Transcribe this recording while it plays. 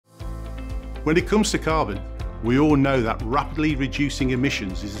When it comes to carbon, we all know that rapidly reducing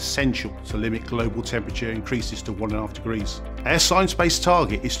emissions is essential to limit global temperature increases to 1.5 degrees. Our science-based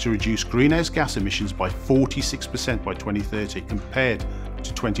target is to reduce greenhouse gas emissions by 46% by 2030 compared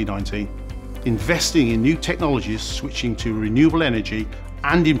to 2019. Investing in new technologies, switching to renewable energy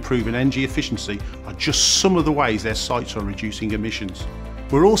and improving energy efficiency are just some of the ways their sites are reducing emissions.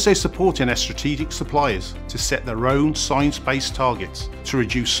 We're also supporting our strategic suppliers to set their own science-based targets to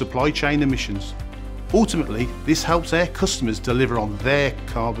reduce supply chain emissions. Ultimately, this helps our customers deliver on their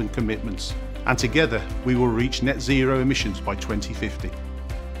carbon commitments, and together we will reach net zero emissions by 2050.